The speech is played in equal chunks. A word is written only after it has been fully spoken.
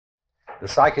The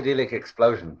psychedelic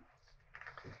explosion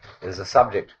is a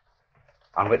subject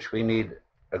on which we need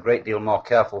a great deal more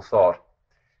careful thought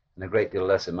and a great deal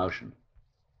less emotion,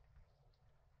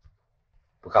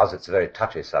 because it's a very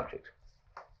touchy subject.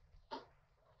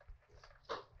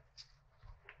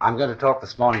 I'm going to talk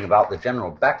this morning about the general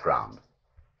background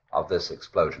of this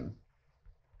explosion,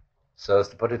 so as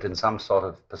to put it in some sort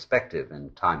of perspective in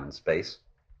time and space.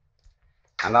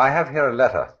 And I have here a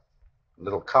letter, a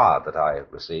little card that I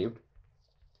received,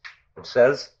 which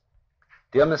says,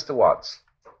 "Dear Mr. Watts,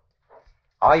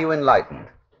 are you enlightened?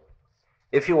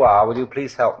 If you are, will you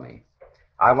please help me?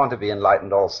 I want to be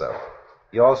enlightened also.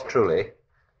 Yours truly,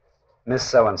 Miss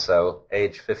So-and-so,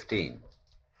 age 15.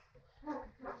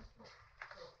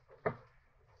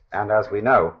 And as we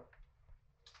know,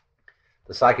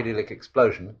 the psychedelic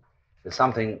explosion is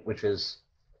something which is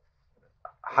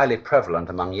highly prevalent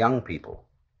among young people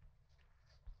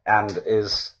and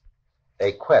is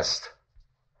a quest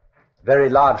very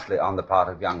largely on the part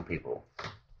of young people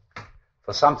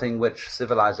for something which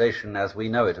civilization as we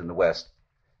know it in the West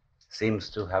seems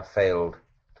to have failed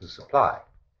to supply.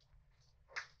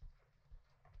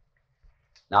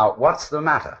 Now, what's the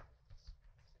matter?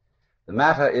 The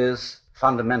matter is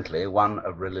fundamentally one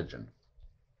of religion.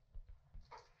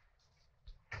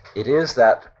 It is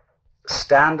that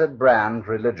standard brand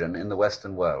religion in the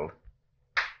Western world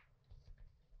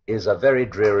is a very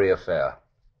dreary affair.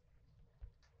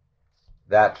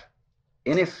 That,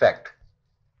 in effect,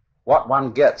 what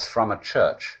one gets from a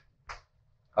church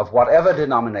of whatever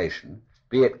denomination,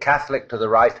 be it Catholic to the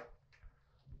right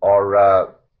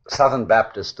or Southern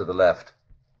Baptist to the left,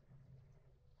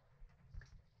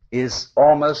 is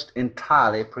almost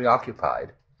entirely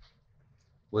preoccupied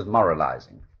with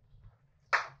moralizing.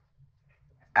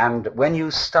 And when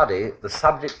you study the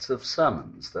subjects of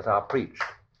sermons that are preached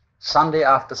Sunday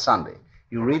after Sunday,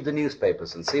 you read the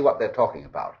newspapers and see what they're talking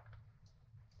about,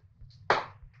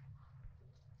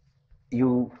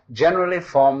 you generally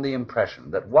form the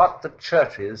impression that what the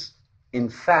churches in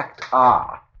fact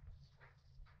are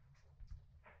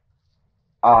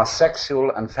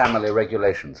sexual and family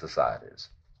regulation societies.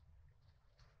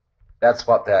 That's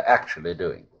what they're actually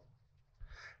doing.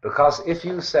 Because if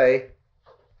you say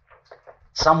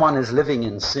someone is living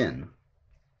in sin,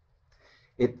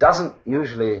 it doesn't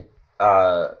usually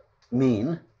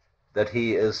mean that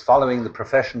he is following the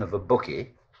profession of a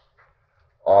bookie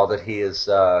or that he is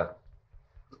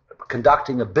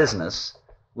conducting a business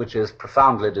which is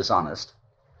profoundly dishonest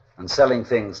and selling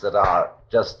things that are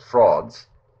just frauds.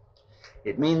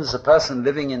 It means the person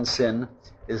living in sin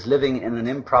is living in an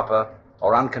improper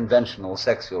or unconventional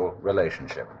sexual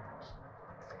relationship.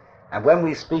 And when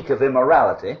we speak of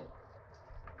immorality,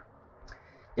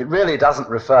 it really doesn't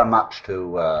refer much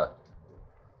to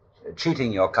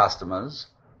cheating your customers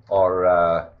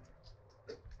or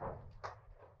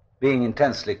being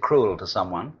intensely cruel to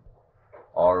someone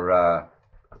or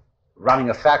running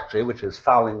a factory which is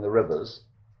fouling the rivers.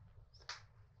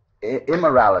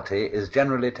 Immorality is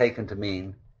generally taken to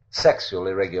mean sexual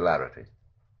irregularity.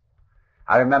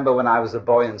 I remember when I was a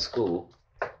boy in school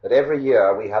that every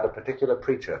year we had a particular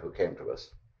preacher who came to us,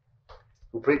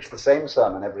 who preached the same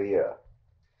sermon every year.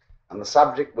 And the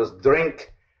subject was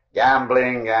drink,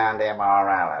 gambling, and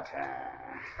immorality.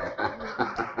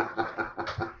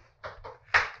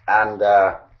 And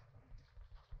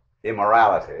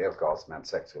immorality, of course, meant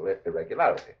sexual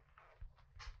irregularity.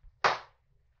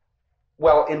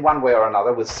 Well, in one way or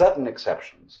another, with certain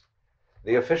exceptions,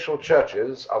 the official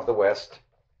churches of the West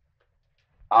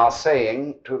are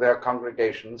saying to their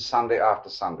congregations Sunday after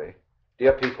Sunday,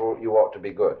 "Dear people, you ought to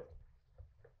be good,"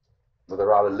 with a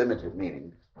rather limited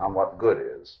meaning on what good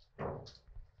is.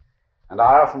 And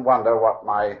I often wonder what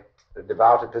my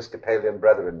devout Episcopalian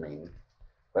brethren mean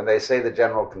when they say the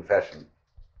general confession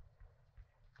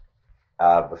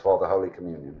before the Holy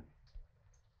Communion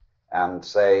and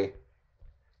say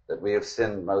that we have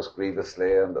sinned most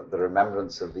grievously and that the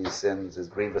remembrance of these sins is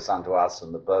grievous unto us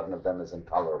and the burden of them is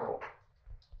intolerable.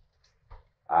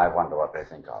 I wonder what they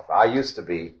think of. I used to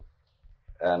be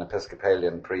an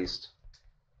Episcopalian priest.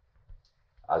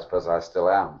 I suppose I still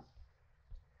am.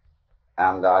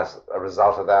 And as a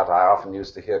result of that, I often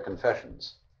used to hear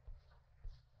confessions.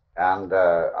 And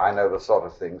I know the sort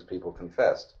of things people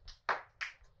confessed.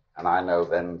 And I know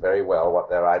then very well what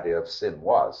their idea of sin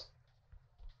was.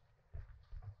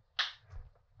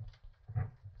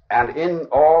 And in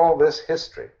all this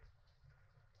history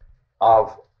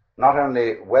of not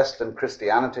only Western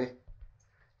Christianity,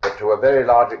 but to a very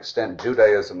large extent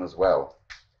Judaism as well,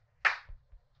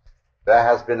 there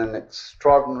has been an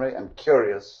extraordinary and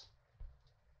curious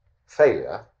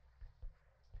failure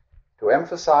to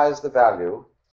emphasize the value